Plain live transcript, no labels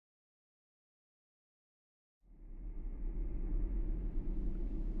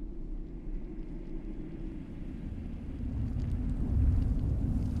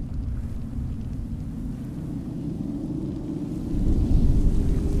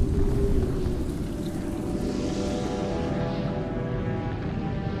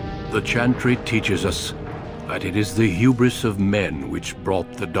The chantry teaches us that it is the hubris of men which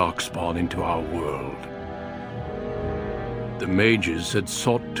brought the Darkspawn into our world. The mages had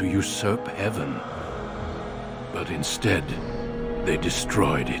sought to usurp heaven, but instead, they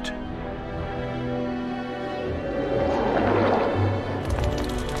destroyed it.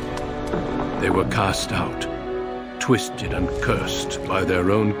 They were cast out, twisted and cursed by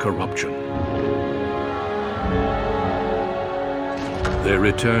their own corruption. They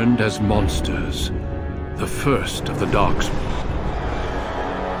returned as monsters, the first of the Darkspawn.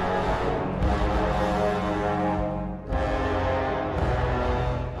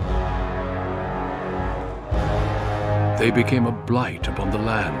 They became a blight upon the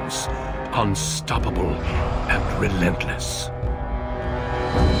lands, unstoppable and relentless.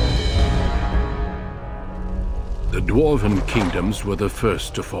 The Dwarven kingdoms were the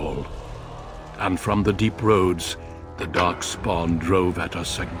first to fall, and from the deep roads, the Darkspawn drove at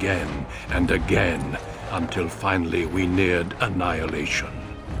us again and again, until finally we neared annihilation.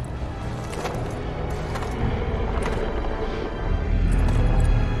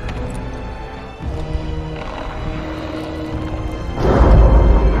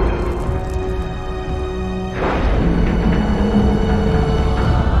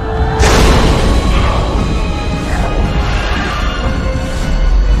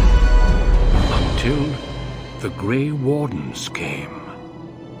 The Grey Wardens came.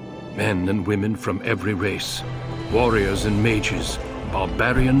 Men and women from every race, warriors and mages,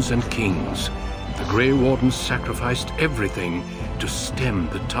 barbarians and kings. The Grey Wardens sacrificed everything to stem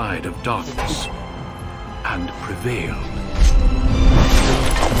the tide of darkness, and prevailed.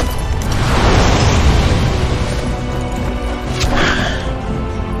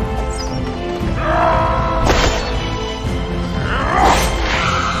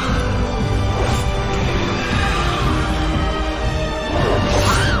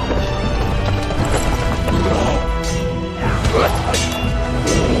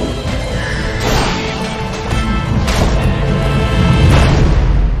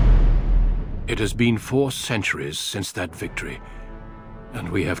 It has been 4 centuries since that victory, and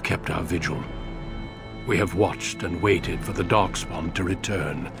we have kept our vigil. We have watched and waited for the Darkspawn to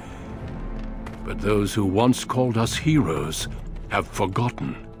return. But those who once called us heroes have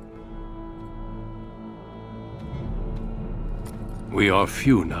forgotten. We are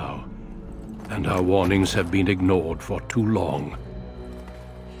few now, and our warnings have been ignored for too long.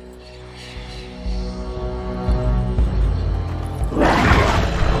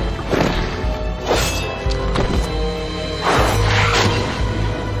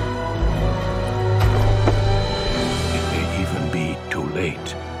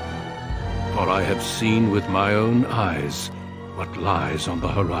 For I have seen with my own eyes what lies on the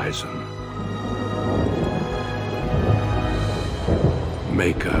horizon.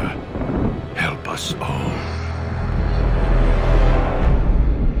 Maker, help us all.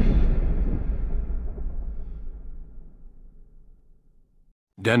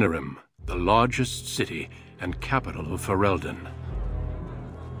 Denerim, the largest city and capital of Ferelden.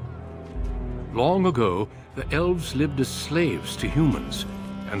 Long ago, the elves lived as slaves to humans,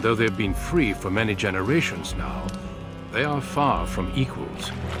 and though they've been free for many generations now, they are far from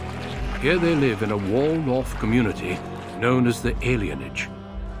equals. Here they live in a walled-off community known as the Alienage,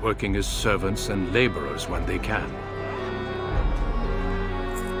 working as servants and laborers when they can.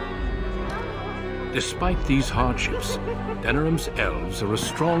 Despite these hardships, Denerim's elves are a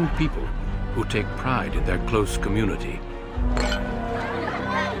strong people who take pride in their close community.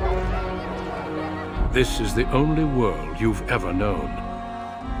 This is the only world you've ever known.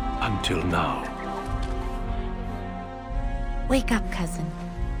 Until now. Wake up, cousin.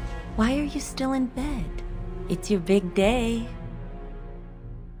 Why are you still in bed? It's your big day.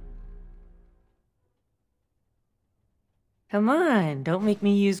 Come on, don't make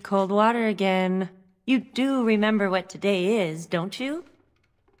me use cold water again. You do remember what today is, don't you?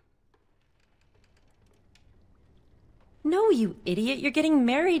 No, you idiot, you're getting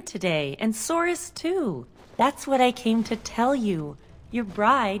married today, and Soris too. That's what I came to tell you. Your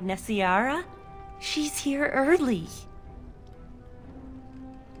bride, Nessiara, she's here early.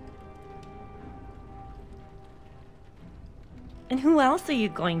 And who else are you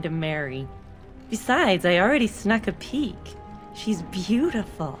going to marry? Besides, I already snuck a peek. She's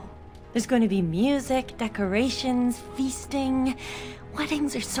beautiful. There's going to be music, decorations, feasting.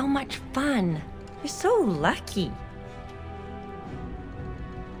 Weddings are so much fun. You're so lucky.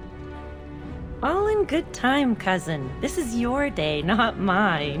 All in good time, cousin. This is your day, not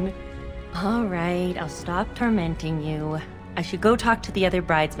mine. All right, I'll stop tormenting you. I should go talk to the other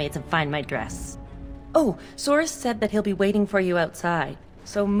bridesmaids and find my dress. Oh, Soris said that he'll be waiting for you outside.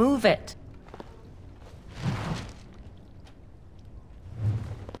 So move it.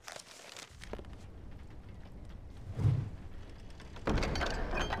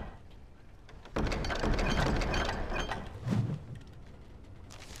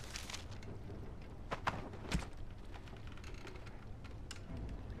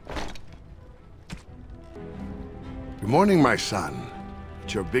 Good morning, my son.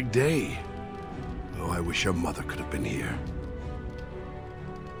 It's your big day. Oh, I wish your mother could have been here.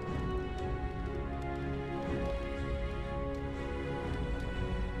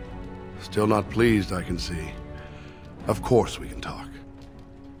 Still not pleased, I can see. Of course we can talk.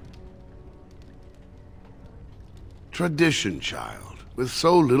 Tradition, child. With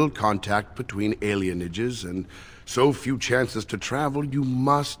so little contact between alienages and so few chances to travel, you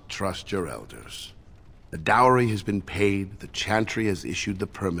must trust your elders. The dowry has been paid, the chantry has issued the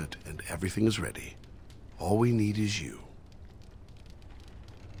permit, and everything is ready. All we need is you.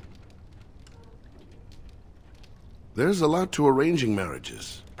 There's a lot to arranging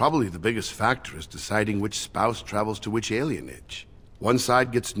marriages. Probably the biggest factor is deciding which spouse travels to which alienage. One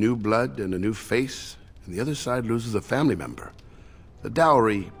side gets new blood and a new face, and the other side loses a family member. The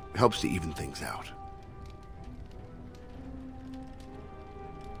dowry helps to even things out.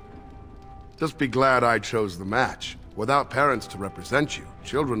 Just be glad I chose the match. Without parents to represent you,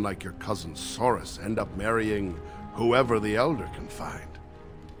 children like your cousin Soris end up marrying whoever the elder can find.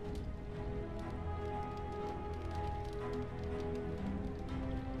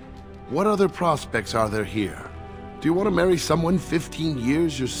 What other prospects are there here? Do you want to marry someone 15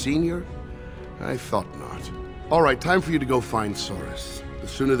 years your senior? I thought not. All right, time for you to go find Soris. The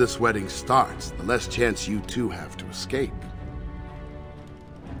sooner this wedding starts, the less chance you two have to escape.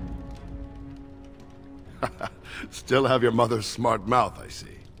 Still have your mother's smart mouth, I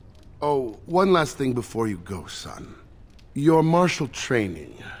see. Oh, one last thing before you go, son. Your martial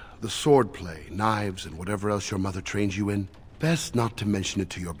training, the swordplay, knives, and whatever else your mother trains you in, best not to mention it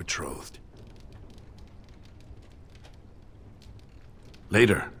to your betrothed.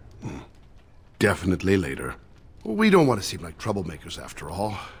 Later. Definitely later. We don't want to seem like troublemakers after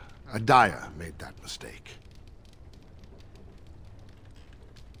all. Adaya made that mistake.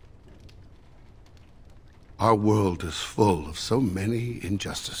 Our world is full of so many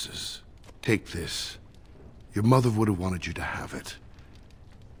injustices. Take this. Your mother would have wanted you to have it.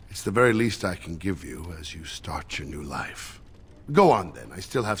 It's the very least I can give you as you start your new life. Go on then, I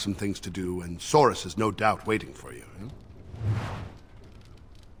still have some things to do, and Soris is no doubt waiting for you.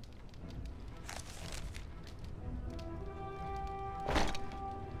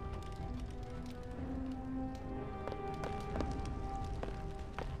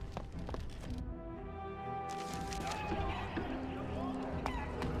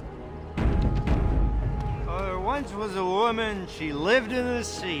 Once was a woman, she lived in the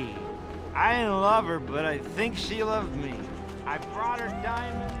sea. I didn't love her, but I think she loved me. I brought her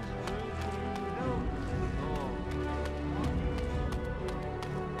diamonds,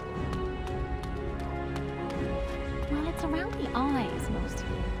 Well, it's around the eyes, mostly.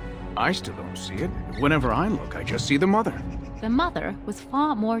 I still don't see it. Whenever I look, I just see the mother. The mother was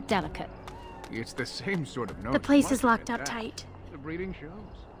far more delicate. It's the same sort of note. The place is locked up tight. The breeding shows.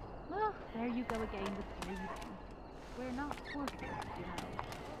 Well, there you go again with breeding. We're not horses, you know.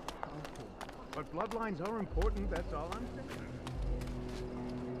 But bloodlines are important, that's all I'm saying.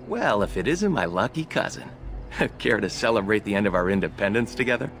 Well, if it isn't my lucky cousin. Care to celebrate the end of our independence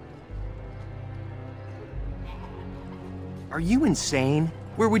together? Are you insane?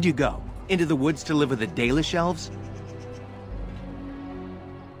 Where would you go? Into the woods to live with the Dalish elves?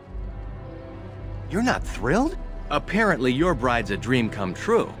 You're not thrilled? Apparently your bride's a dream come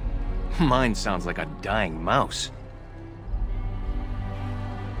true. Mine sounds like a dying mouse.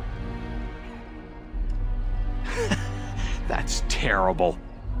 That's terrible.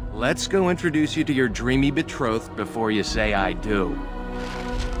 Let's go introduce you to your dreamy betrothed before you say I do.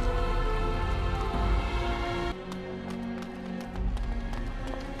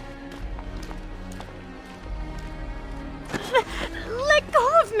 Let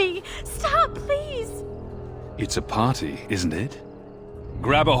go of me! Stop, please! It's a party, isn't it?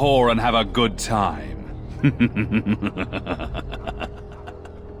 Grab a whore and have a good time.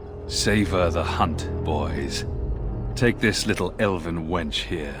 Savor the hunt, boys. Take this little elven wench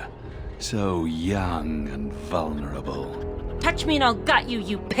here. So young and vulnerable. Touch me and I'll gut you,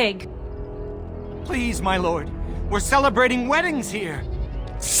 you pig! Please, my lord. We're celebrating weddings here.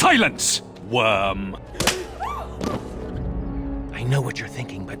 Silence, worm! I know what you're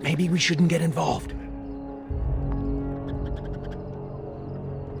thinking, but maybe we shouldn't get involved.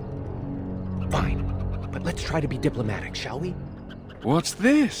 Fine, but let's try to be diplomatic, shall we? What's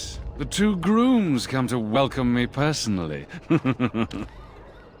this? The two grooms come to welcome me personally.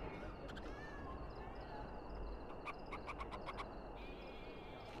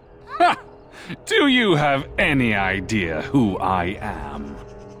 Ha! Do you have any idea who I am?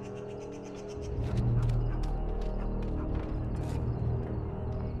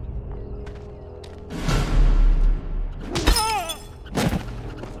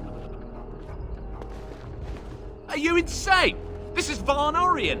 Are you insane? This is Varn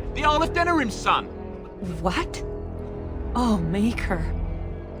Orion, the Isle of Denerim's son. What? Oh, Maker.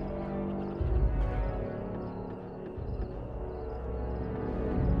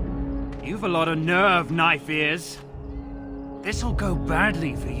 You've a lot of nerve, Knife Ears. This'll go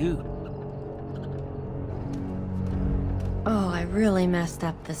badly for you. Oh, I really messed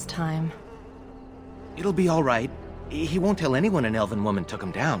up this time. It'll be all right. He won't tell anyone an elven woman took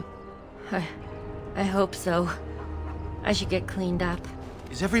him down. I hope so. I should get cleaned up.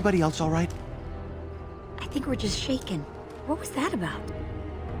 Is everybody else all right? I think we're just shaken. What was that about?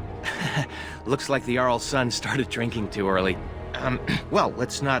 Looks like the Jarl's son started drinking too early. Well,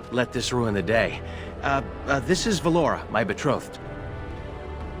 let's not let this ruin the day. This is Valora, my betrothed.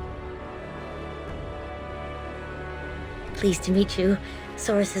 Pleased to meet you.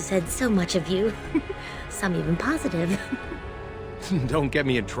 Soros has said so much of you. Some even positive. Don't get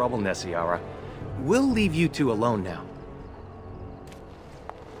me in trouble, Nessiara. We'll leave you two alone now.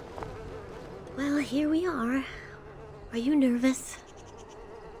 Well, here we are. Are you nervous?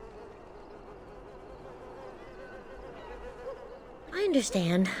 I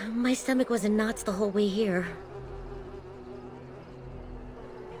understand. My stomach was in knots the whole way here.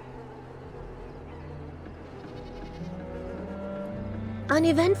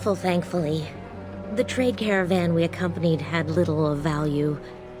 Uneventful, thankfully. The trade caravan we accompanied had little of value.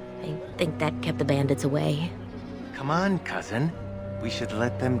 I think that kept the bandits away. Come on, cousin. We should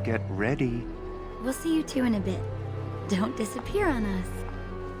let them get ready. We'll see you two in a bit. Don't disappear on us.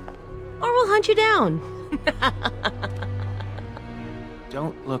 Or we'll hunt you down.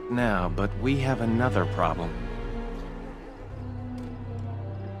 Don't look now, but we have another problem.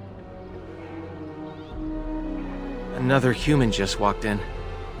 Another human just walked in.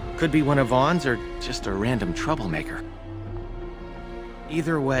 Could be one of Vaughn's or just a random troublemaker.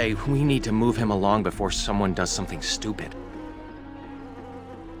 Either way, we need to move him along before someone does something stupid.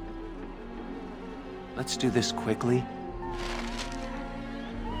 Let's do this quickly.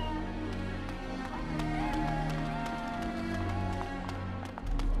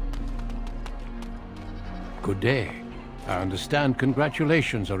 Good day. I understand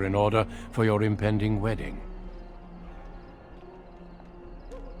congratulations are in order for your impending wedding.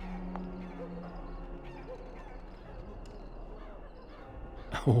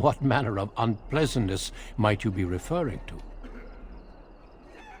 What manner of unpleasantness might you be referring to?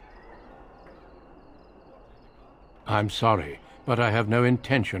 I'm sorry, but I have no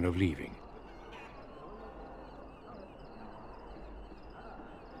intention of leaving.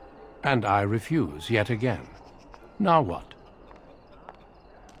 And I refuse yet again. Now what?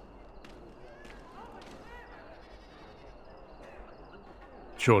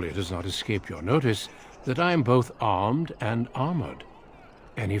 Surely it does not escape your notice that I am both armed and armored.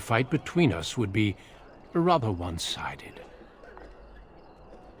 Any fight between us would be rather one-sided.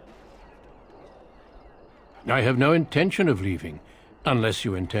 I have no intention of leaving, unless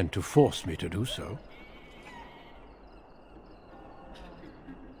you intend to force me to do so.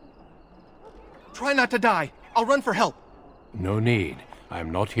 Try not to die. I'll run for help. No need. I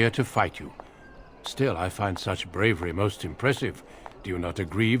am not here to fight you. Still, I find such bravery most impressive. Do you not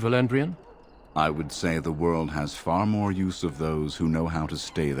agree, Valendrian? I would say the world has far more use of those who know how to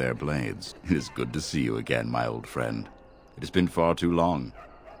stay their blades. It is good to see you again, my old friend. It has been far too long.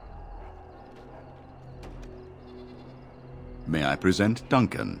 May I present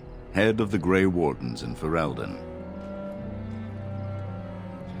Duncan, head of the Grey Wardens in Ferelden.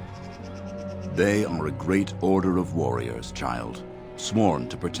 They are a great order of warriors, child, sworn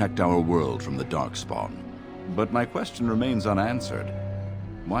to protect our world from the Darkspawn. But my question remains unanswered.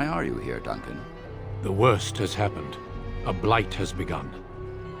 Why are you here, Duncan? The worst has happened. A blight has begun.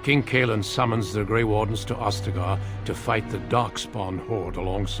 King Cailan summons the Grey Wardens to Ostagar to fight the Darkspawn horde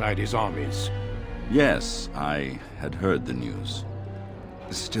alongside his armies. Yes, I had heard the news.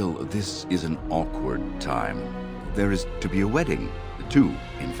 Still, this is an awkward time. There is to be a wedding. Two,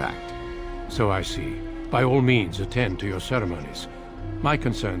 in fact. So I see. By all means, attend to your ceremonies. My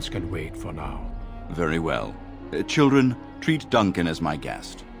concerns can wait for now. Very well. Children, treat Duncan as my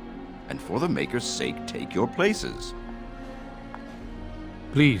guest. And for the Maker's sake, take your places.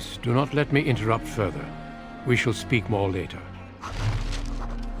 Please, do not let me interrupt further. We shall speak more later.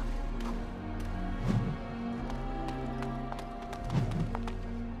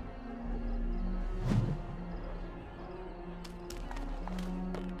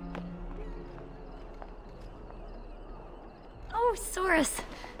 Oh, Saurus.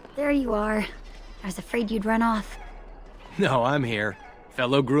 There you are. I was afraid you'd run off. No, I'm here.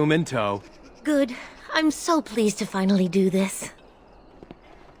 Fellow groom in tow. Good. I'm so pleased to finally do this.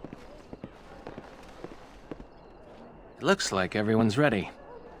 It looks like everyone's ready.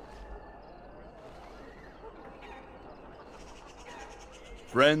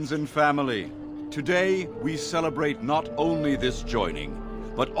 Friends and family, today we celebrate not only this joining,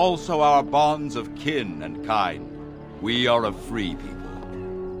 but also our bonds of kin and kind. We are a free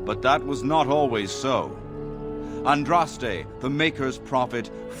people. But that was not always so. Andraste, the Maker's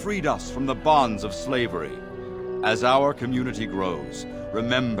prophet, freed us from the bonds of slavery. As our community grows,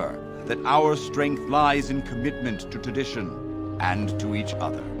 remember that our strength lies in commitment to tradition and to each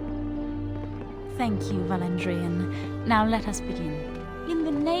other. Thank you, Valandrian. Now let us begin. In the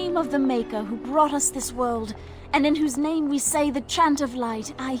name of the Maker who brought us this world, and in whose name we say the chant of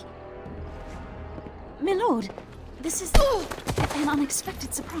light, My lord, this is an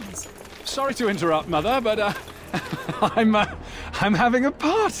unexpected surprise. Sorry to interrupt, Mother, but I'm having a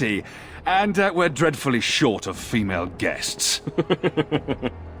party, and we're dreadfully short of female guests.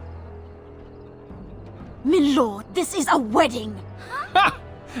 My lord, this is a wedding!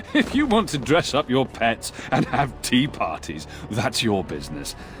 If you want to dress up your pets and have tea parties, that's your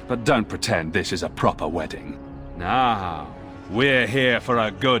business. But don't pretend this is a proper wedding. Now, we're here for a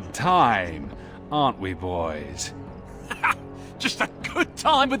good time, aren't we, boys? Just a good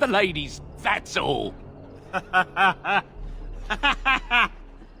time with the ladies, that's all.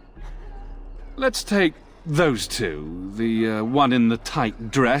 Let's take those two, the one in the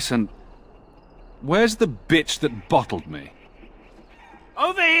tight dress and... Where's the bitch that bottled me?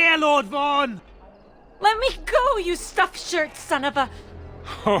 Over here, Lord Vaughn! Let me go, you stuffed shirt son of a...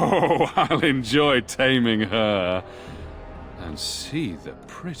 Oh, I'll enjoy taming her. And see the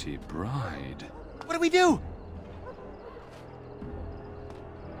pretty bride. What do we do?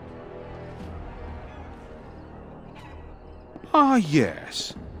 Ah,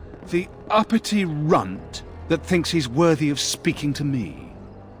 yes. The uppity runt that thinks he's worthy of speaking to me.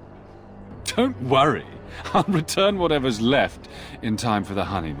 Don't worry. I'll return whatever's left in time for the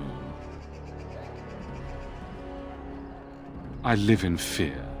honeymoon. I live in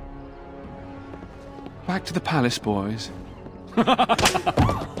fear. Back to the palace, boys. Can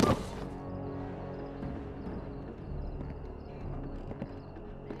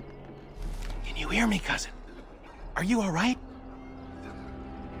you hear me, cousin? Are you all right?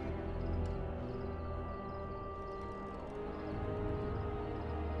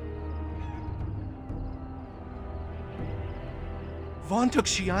 Vaughn took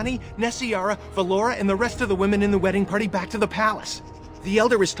Shiani, Nessiara, Valora, and the rest of the women in the wedding party back to the palace. The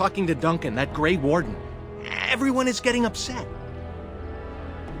Elder is talking to Duncan, that Grey Warden. Everyone is getting upset.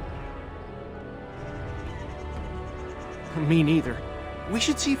 Me neither. We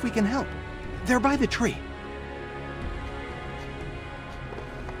should see if we can help. They're by the tree.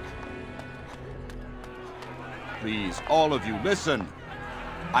 Please, all of you, listen.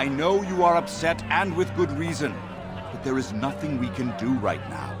 I know you are upset and with good reason, but there is nothing we can do right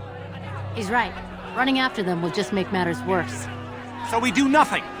now. He's right. Running after them will just make matters worse. So we do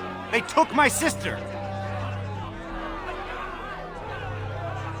nothing. They took my sister.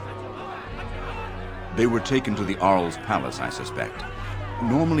 They were taken to the Arl's palace, I suspect.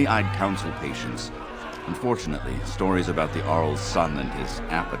 Normally I'd counsel patience. Unfortunately, stories about the Arl's son and his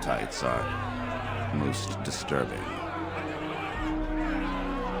appetites are most disturbing.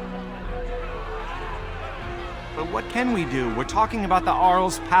 But what can we do? We're talking about the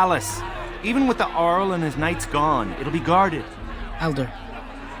Arl's palace. Even with the Arl and his knights gone, it'll be guarded. Elder,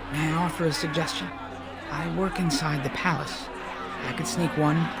 may I offer a suggestion? I work inside the palace. I could sneak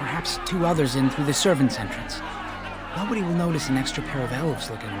one, perhaps two others in through the servants' entrance. Nobody will notice an extra pair of elves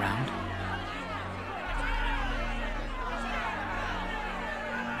looking around.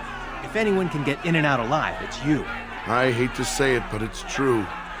 If anyone can get in and out alive, it's you. I hate to say it, but it's true.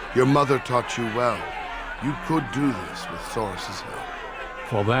 Your mother taught you well. You could do this with Saurus's help.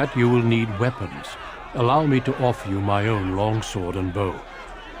 For that, you will need weapons. Allow me to offer you my own longsword and bow.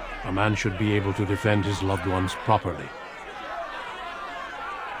 A man should be able to defend his loved ones properly.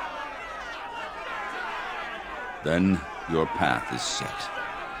 Then your path is set.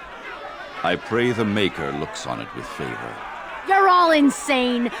 I pray the Maker looks on it with favor. You're all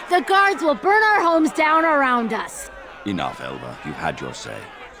insane! The guards will burn our homes down around us! Enough, Elva. You've had your say.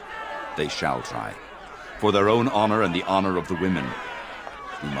 They shall try. For their own honor and the honor of the women,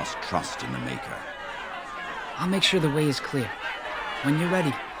 we must trust in the Maker. I'll make sure the way is clear. When you're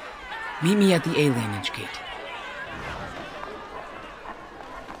ready, meet me at the alienage gate.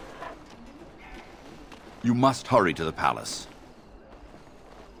 You must hurry to the palace.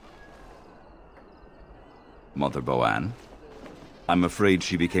 Mother Boanne. I'm afraid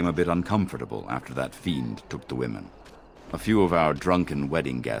she became a bit uncomfortable after that fiend took the women. A few of our drunken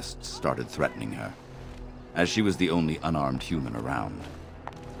wedding guests started threatening her, as she was the only unarmed human around.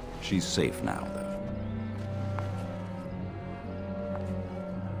 She's safe now, though.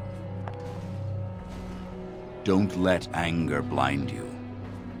 Don't let anger blind you.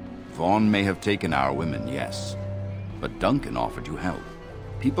 Vaughn may have taken our women, yes, but Duncan offered you help.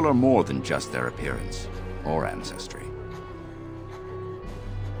 People are more than just their appearance or ancestry.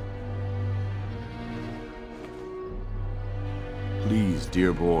 Please,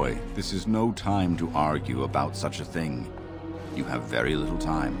 dear boy, this is no time to argue about such a thing. You have very little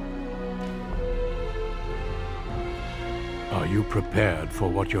time. Are you prepared for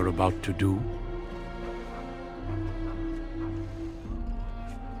what you're about to do?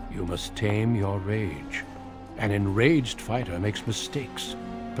 You must tame your rage. An enraged fighter makes mistakes,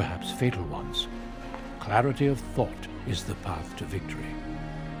 perhaps fatal ones. Clarity of thought is the path to victory.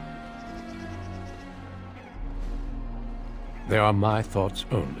 They are my thoughts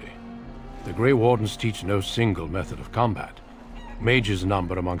only. The Grey Wardens teach no single method of combat. Mages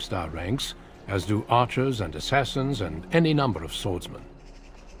number amongst our ranks, as do archers and assassins and any number of swordsmen.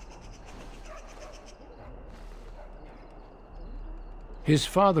 His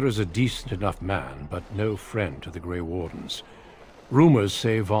father is a decent enough man, but no friend to the Grey Wardens. Rumors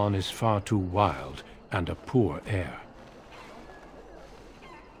say Vaughn is far too wild and a poor heir.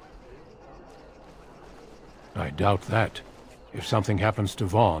 I doubt that. If something happens to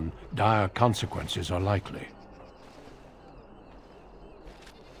Vaughn, dire consequences are likely.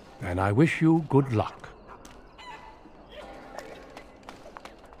 And I wish you good luck.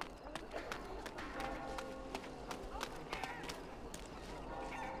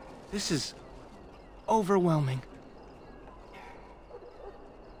 This is overwhelming.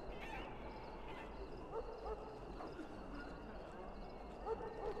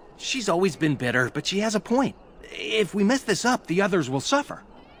 She's always been bitter, but she has a point. If we mess this up, the others will suffer.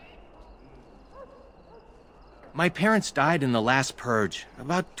 My parents died in the last purge,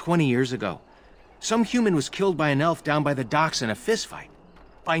 about 20 years ago. Some human was killed by an elf down by the docks in a fistfight.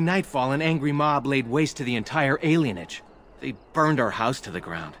 By nightfall, an angry mob laid waste to the entire alienage. They burned our house to the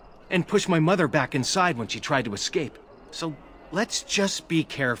ground, and pushed my mother back inside when she tried to escape. So let's just be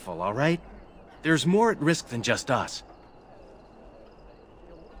careful, all right? There's more at risk than just us.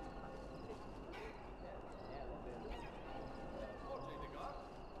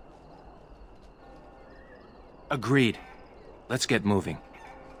 Agreed. Let's get moving.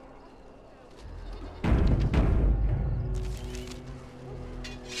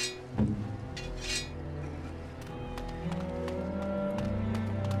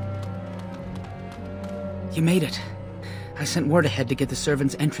 You made it. I sent word ahead to get the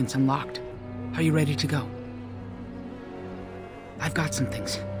servants' entrance unlocked. Are you ready to go? I've got some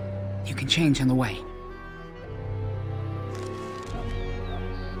things. You can change on the way.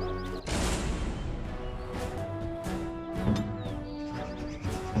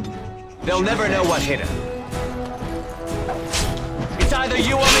 They'll never know what hit him. It's either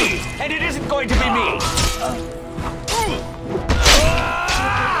you or me, and it isn't going to be me!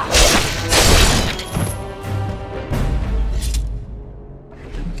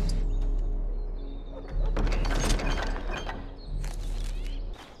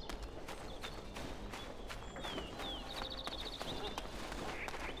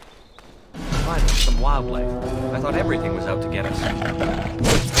 Finally, some wildlife. I thought everything was out to get us.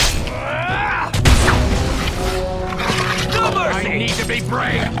 No mercy! I need to be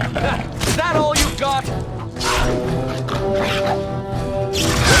brave! Is that all you've got? That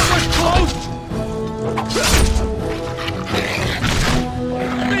was close!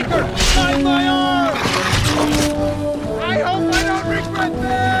 Speaker, find my arm! I hope I don't regret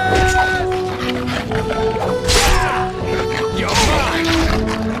this! You're mine!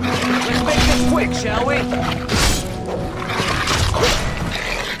 Let's make this quick, shall we?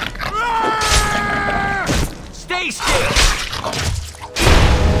 Stay still!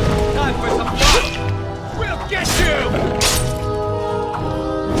 Time for some fun! We'll get you!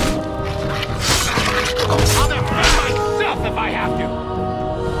 I'll defend myself if I have to!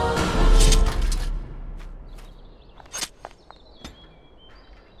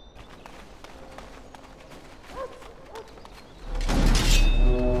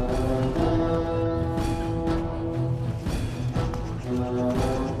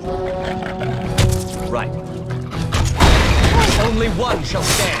 Right. Only one shall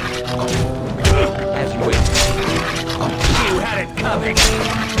stand. As you wish. You had it coming.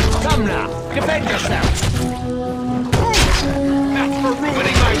 Come now, defend yourself. That's for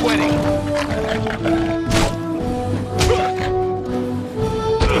ruining my wedding!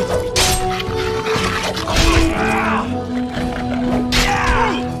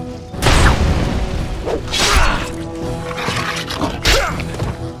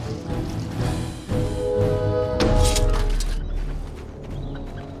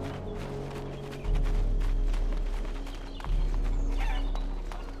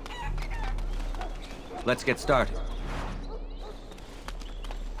 Let's get started.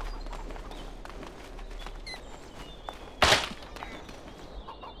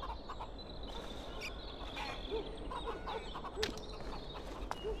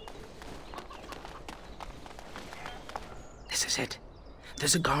 This is it.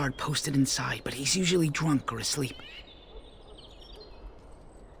 There's a guard posted inside, but he's usually drunk or asleep.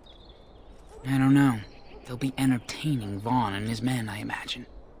 I don't know. They'll be entertaining Vaughn and his men, I imagine.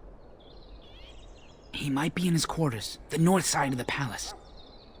 He might be in his quarters, the north side of the palace.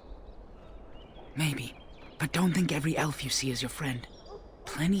 Maybe, but don't think every elf you see is your friend.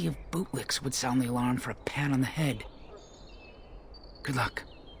 Plenty of bootlicks would sound the alarm for a pat on the head. Good luck.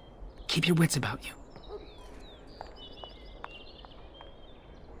 Keep your wits about you.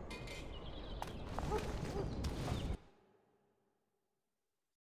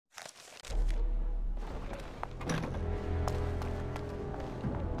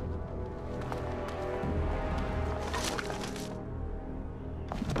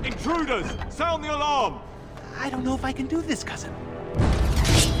 Intruders! Sound the alarm! I don't know if I can do this, cousin.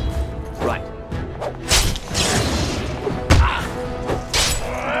 Right.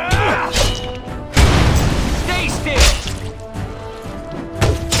 Stay still!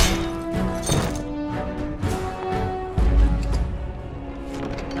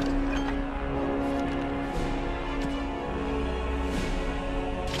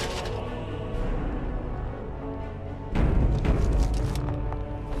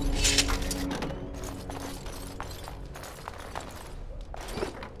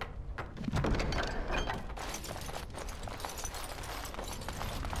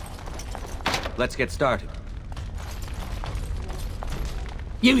 Let's get started.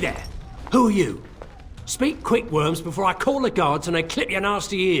 You there! Who are you? Speak quick, Worms, before I call the guards and they clip your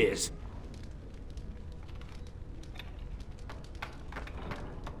nasty ears.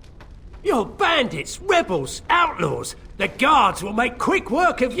 You're bandits, rebels, outlaws. The guards will make quick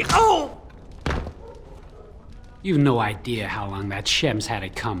work of you. Oh! You've no idea how long that Shem's had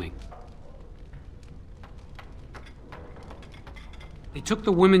it coming. They took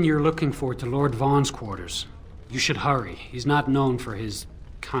the women you're looking for to Lord Vaughn's quarters. You should hurry. He's not known for his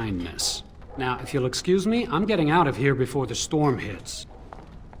kindness. Now, if you'll excuse me, I'm getting out of here before the storm hits.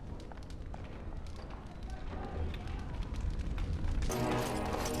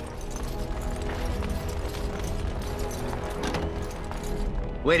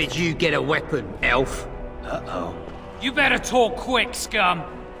 Where did you get a weapon, elf? Uh-oh. You better talk quick, scum!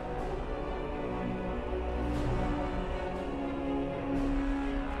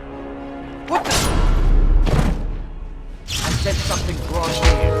 What the? I said something wrong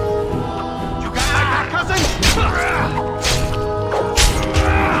here. You got that, cousin?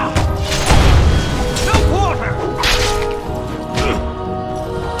 No water!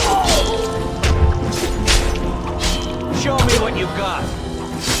 Show me what you got.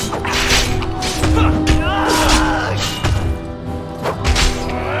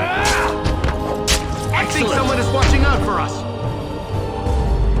 I think someone is watching out for us.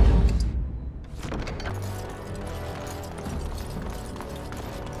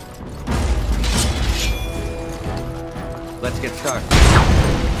 Let's get started.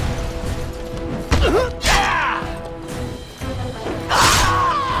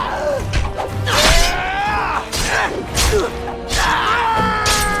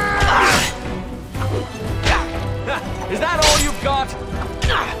 Is that all you've got?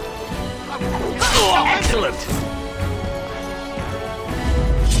 Excellent!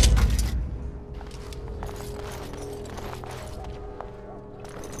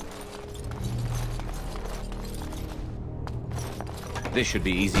 This should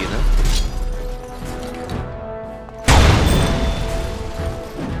be easy enough.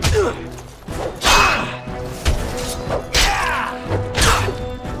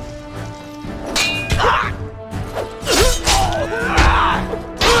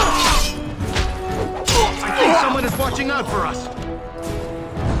 I think someone is watching out for us.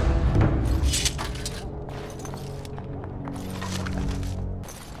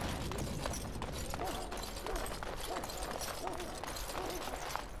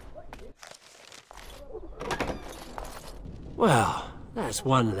 Well, that's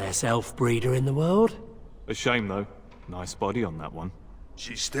one less elf breeder in the world. A shame, though. Nice body on that one.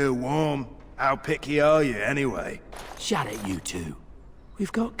 She's still warm. How picky are you, anyway? Shut it, you two.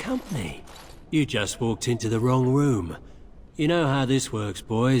 We've got company. You just walked into the wrong room. You know how this works,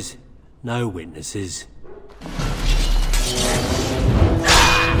 boys. No witnesses.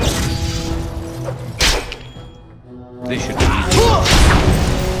 This should be easy.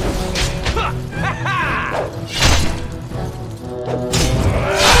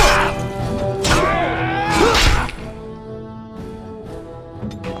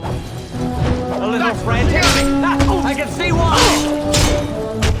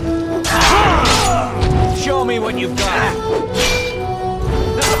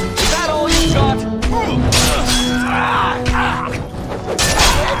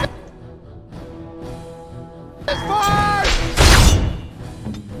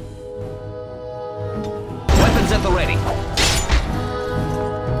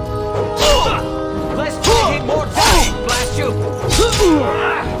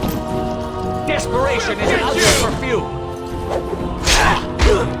 devotion is outward for few.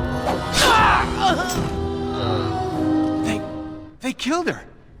 They killed her.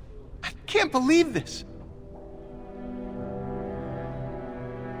 I can't believe this.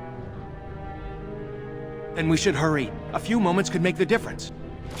 Then we should hurry. A few moments could make the difference.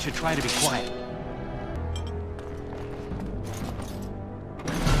 We should try to be quiet.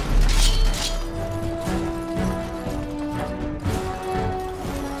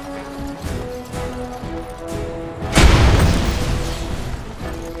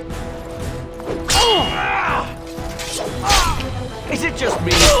 Is it just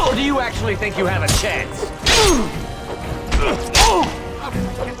me, or do you actually think you have a chance?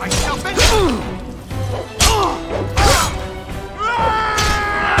 Get myself in!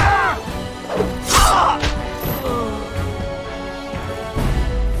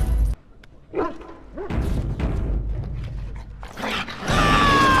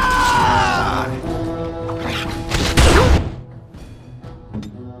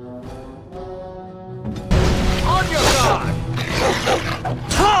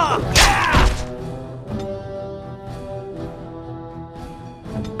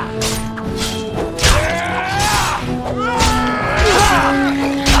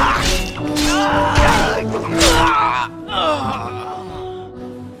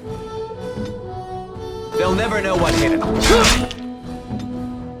 They'll never know what hit him.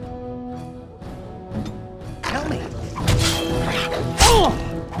 Tell me.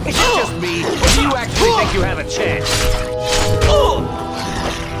 Is it just me, or do you actually think you have a chance?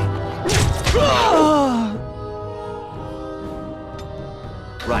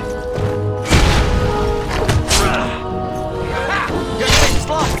 Right. You're getting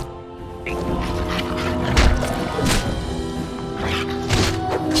sloppy.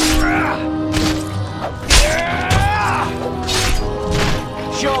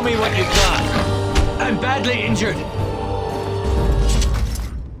 Show me what you've got. I'm badly injured.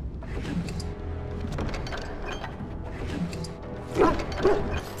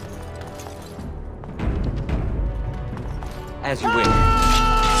 As you wish.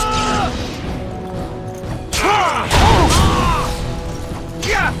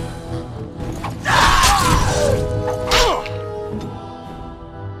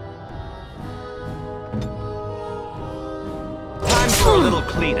 Time for a little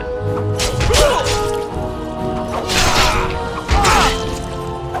cleanup.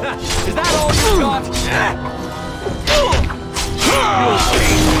 Is that all you got?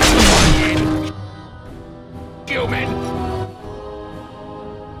 Human!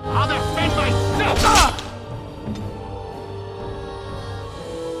 I'll defend myself!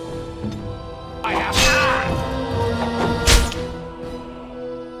 I have...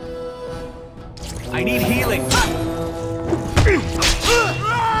 I need healing!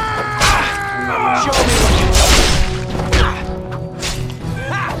 Show me what you know!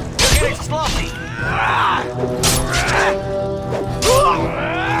 You're getting sloppy!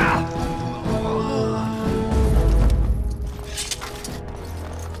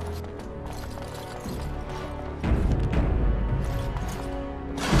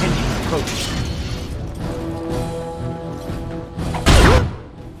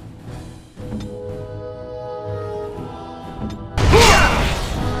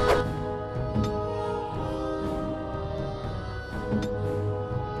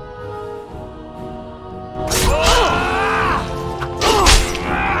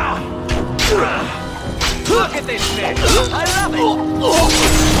 Look at this thing! I love it!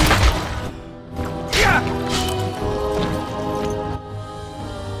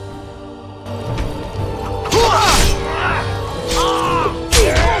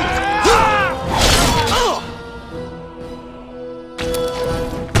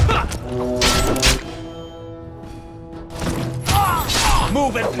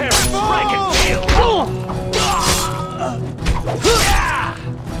 Move and perish, strike and kill!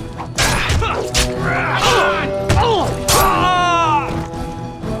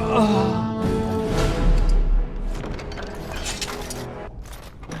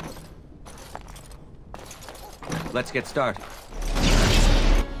 Let's get started.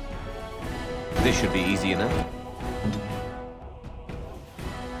 This should be easy enough.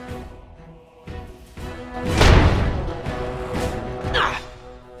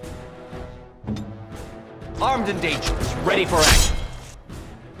 Armed and dangerous, ready for action.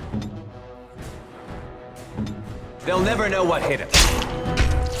 They'll never know what hit him.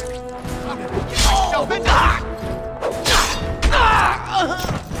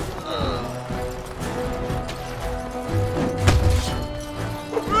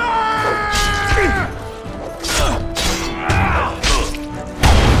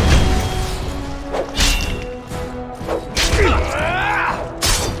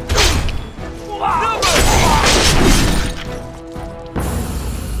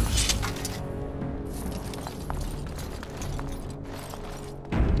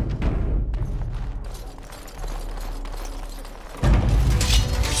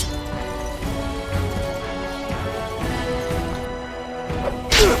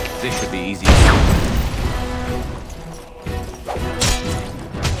 This should be easy.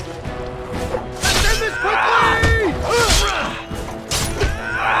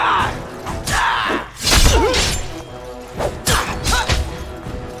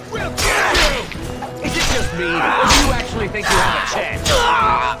 Is it just me, or do you actually think you have a chance?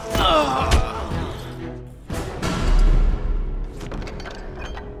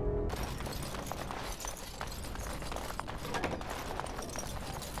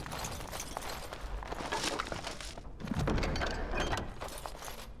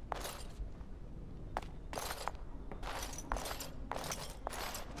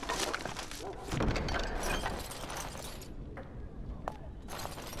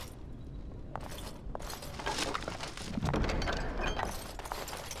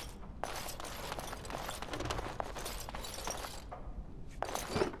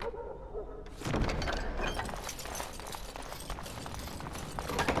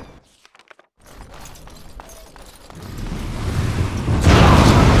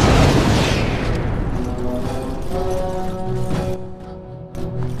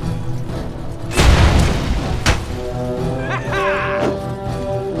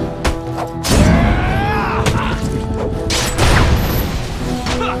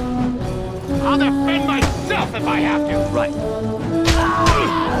 I'll defend myself if I have to. Right.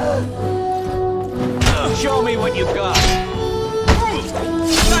 Show me what you've got.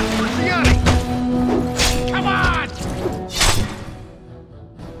 That's Luciani! Come on!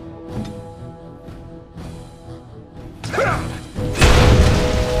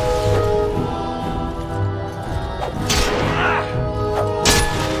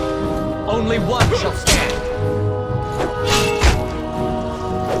 Only one shall stand.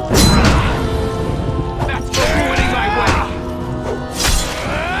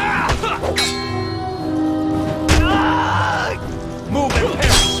 Move and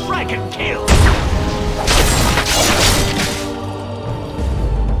parry, strike and kill!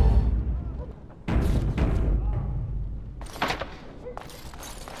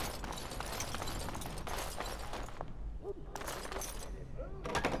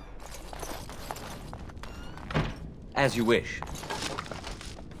 As you wish.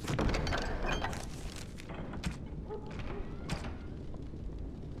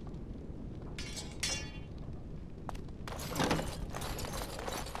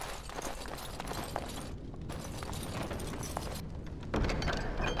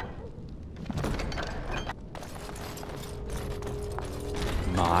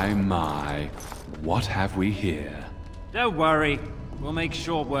 My, what have we here? Don't worry. We'll make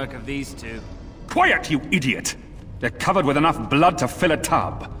short work of these two. Quiet, you idiot! They're covered with enough blood to fill a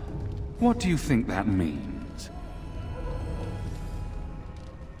tub. What do you think that means?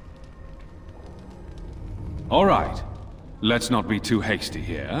 All right. Let's not be too hasty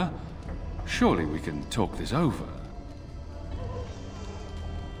here. Surely we can talk this over.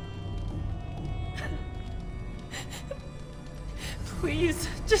 Please,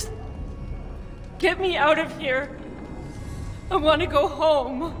 just get me out of here. I want to go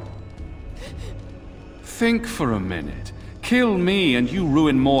home. Think for a minute. Kill me and you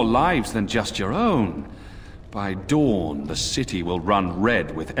ruin more lives than just your own. By dawn, the city will run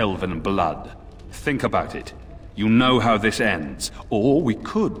red with elven blood. Think about it. You know how this ends. Or we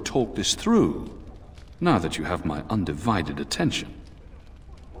could talk this through. Now that you have my undivided attention.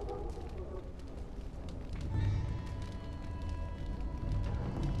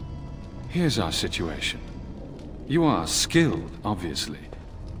 Here's our situation. You are skilled, obviously.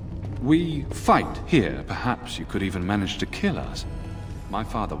 We fight here. Perhaps you could even manage to kill us. My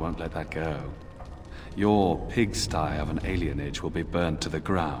father won't let that go. Your pigsty of an alienage will be burnt to the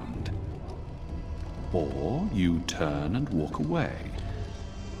ground. Or you turn and walk away,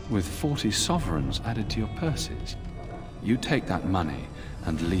 with 40 sovereigns added to your purses. You take that money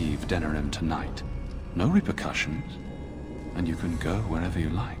and leave Denerim tonight. No repercussions, and you can go wherever you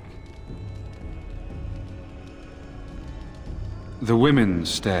like. The women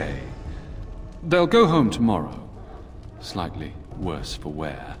stay. They'll go home tomorrow, slightly worse for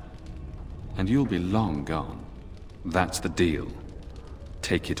wear. And you'll be long gone. That's the deal.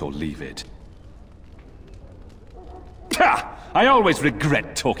 Take it or leave it. Ha! I always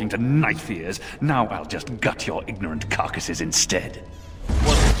regret talking to knife ears. Now I'll just gut your ignorant carcasses instead.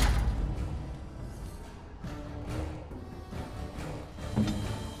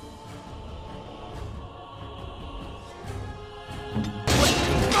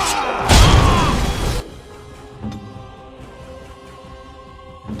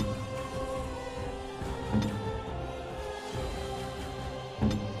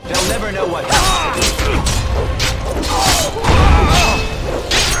 They'll never know what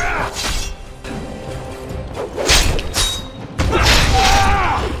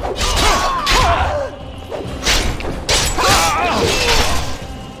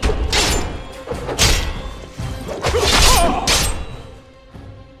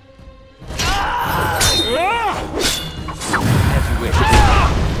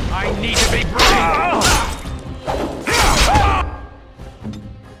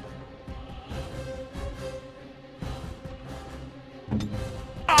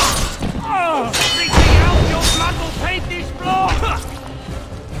Leaking out, your blood will paint this floor!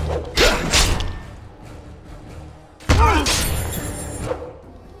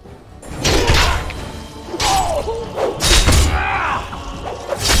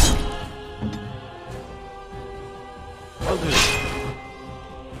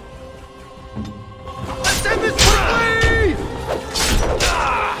 Let's end this quickly!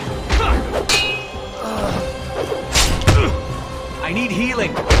 I need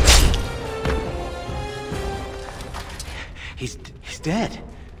healing. He's dead.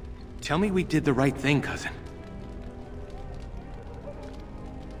 Tell me we did the right thing, cousin.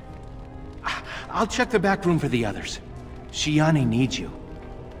 I'll check the back room for the others. Shiani needs you.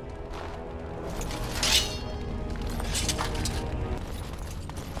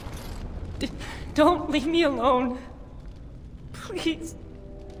 Don't leave me alone. Please.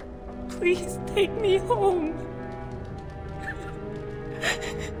 Please take me home.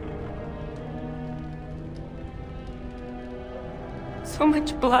 So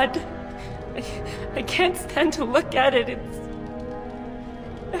much blood. I can't stand to look at it. It's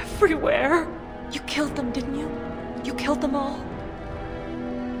everywhere. You killed them, didn't you? You killed them all?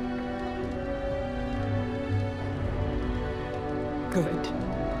 Good.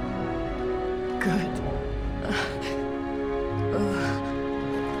 Good.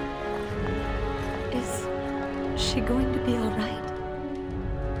 Is she going to be all right?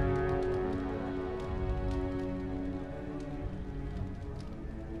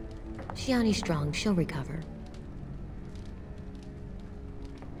 Shiani's strong. She'll recover.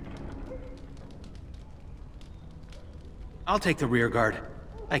 I'll take the rear guard.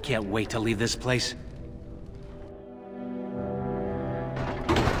 I can't wait to leave this place.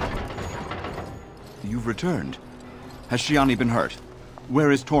 You've returned. Has Shiani been hurt?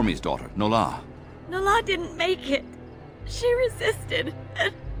 Where is Tormi's daughter, Nola? Nola didn't make it. She resisted.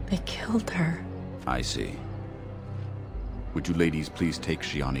 They killed her. I see. Would you ladies please take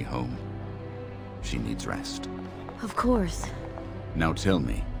Shiani home? She needs rest. Of course. Now tell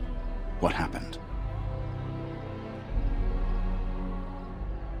me, what happened?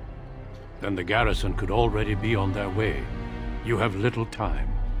 Then the garrison could already be on their way. You have little time.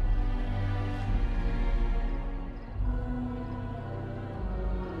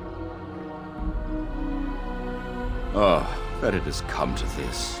 Oh, that it has come to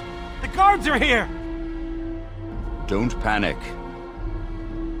this. The guards are here! Don't panic.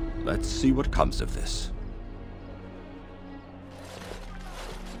 Let's see what comes of this.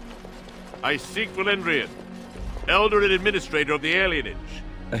 I seek Valendrian, Elder and Administrator of the Alienage.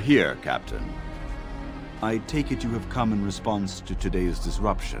 Here, Captain. I take it you have come in response to today's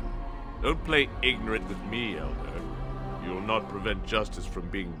disruption. Don't play ignorant with me, Elder. You'll not prevent justice from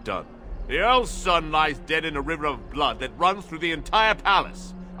being done. The Earl's son lies dead in a river of blood that runs through the entire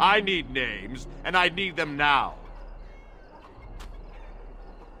palace. I need names, and I need them now.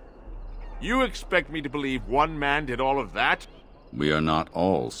 You expect me to believe one man did all of that? We are not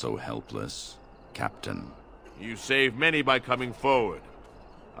all so helpless, Captain. You saved many by coming forward.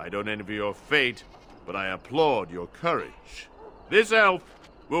 I don't envy your fate, but I applaud your courage. This elf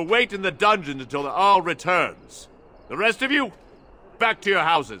will wait in the dungeons until the Earl returns. The rest of you, back to your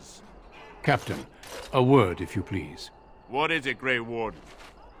houses. Captain, a word, if you please. What is it, Grey Warden?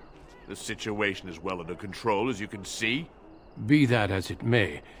 The situation is well under control, as you can see. Be that as it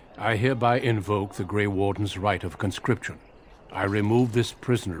may, I hereby invoke the Grey Warden's right of conscription. I remove this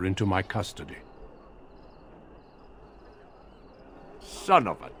prisoner into my custody. Son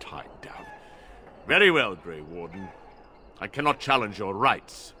of a tie-down. Very well, Grey Warden. I cannot challenge your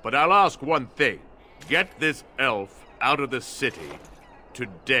rights, but I'll ask one thing. Get this elf out of the city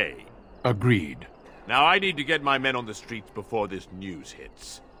today. Agreed. Now I need to get my men on the streets before this news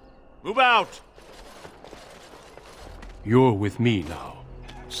hits. Move out! You're with me now.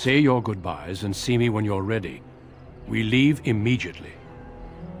 Say your goodbyes and see me when you're ready. We leave immediately.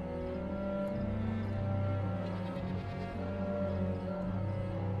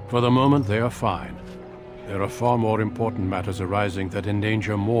 For the moment, they are fine. There are far more important matters arising that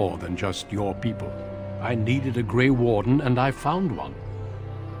endanger more than just your people. I needed a Grey Warden, and I found one.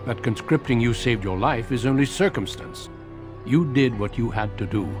 That conscripting you saved your life is only circumstance. You did what you had to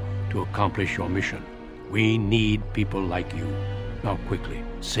do to accomplish your mission. We need people like you. Now quickly,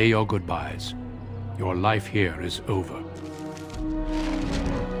 say your goodbyes. Your life here is over.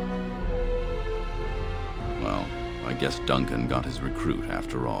 Well, I guess Duncan got his recruit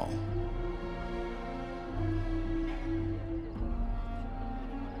after all.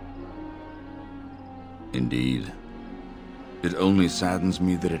 Indeed. It only saddens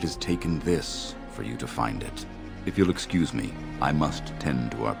me that it has taken this for you to find it. If you'll excuse me, I must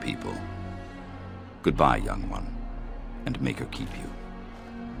tend to our people. Goodbye, young one, and Maker keep you.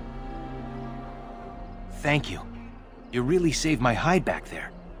 Thank you. You really saved my hide back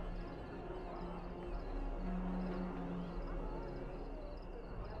there.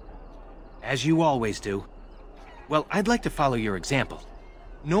 As you always do. Well, I'd like to follow your example.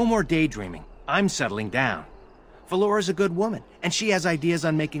 No more daydreaming. I'm settling down. Valora's a good woman, and she has ideas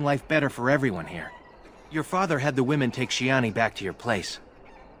on making life better for everyone here. Your father had the women take Shiani back to your place.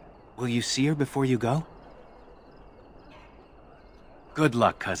 Will you see her before you go? Good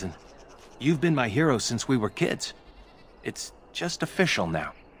luck, cousin. You've been my hero since we were kids. It's just official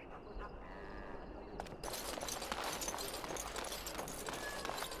now.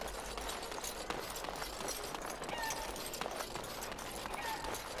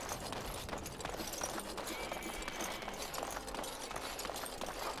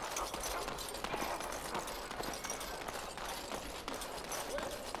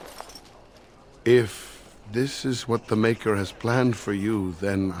 If this is what the Maker has planned for you,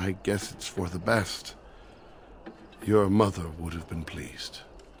 then I guess it's for the best. Your mother would have been pleased.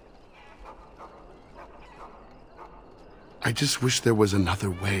 I just wish there was another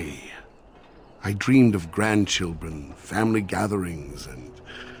way. I dreamed of grandchildren, family gatherings, and...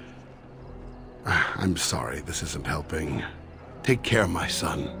 I'm sorry, this isn't helping. Take care, my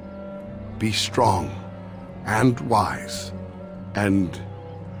son. Be strong and wise. And,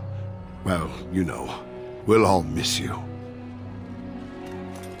 well, you know, we'll all miss you.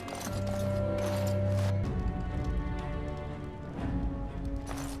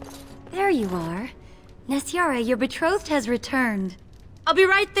 There you are. Nessiara, your betrothed has returned. I'll be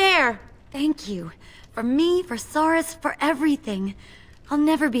right there. Thank you. For me, for Saurus, for everything. I'll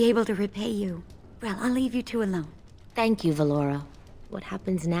never be able to repay you. Well, I'll leave you two alone. Thank you, Valora. What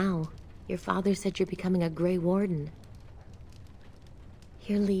happens now? Your father said you're becoming a Grey Warden.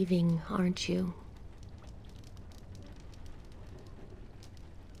 You're leaving, aren't you?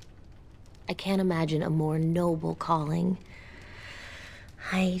 I can't imagine a more noble calling.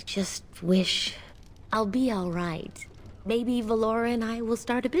 I just wish... I'll be all right. Maybe Valora and I will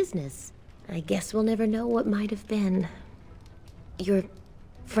start a business. I guess we'll never know what might have been. Your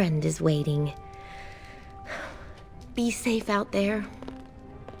friend is waiting. Be safe out there.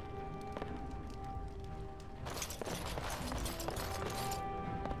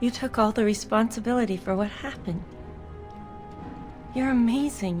 You took all the responsibility for what happened. You're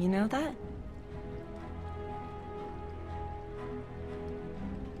amazing, you know that?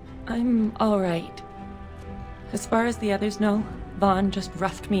 I'm all right. As far as the others know, Vaughn just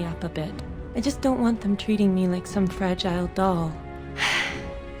roughed me up a bit. I just don't want them treating me like some fragile doll.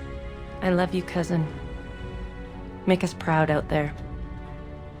 I love you, cousin. Make us proud out there.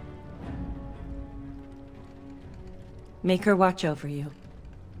 Make her watch over you.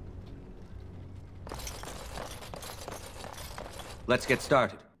 Let's get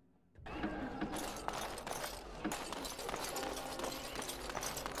started.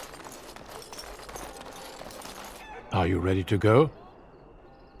 Are you ready to go?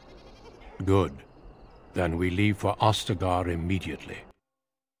 Good. Then we leave for Ostagar immediately.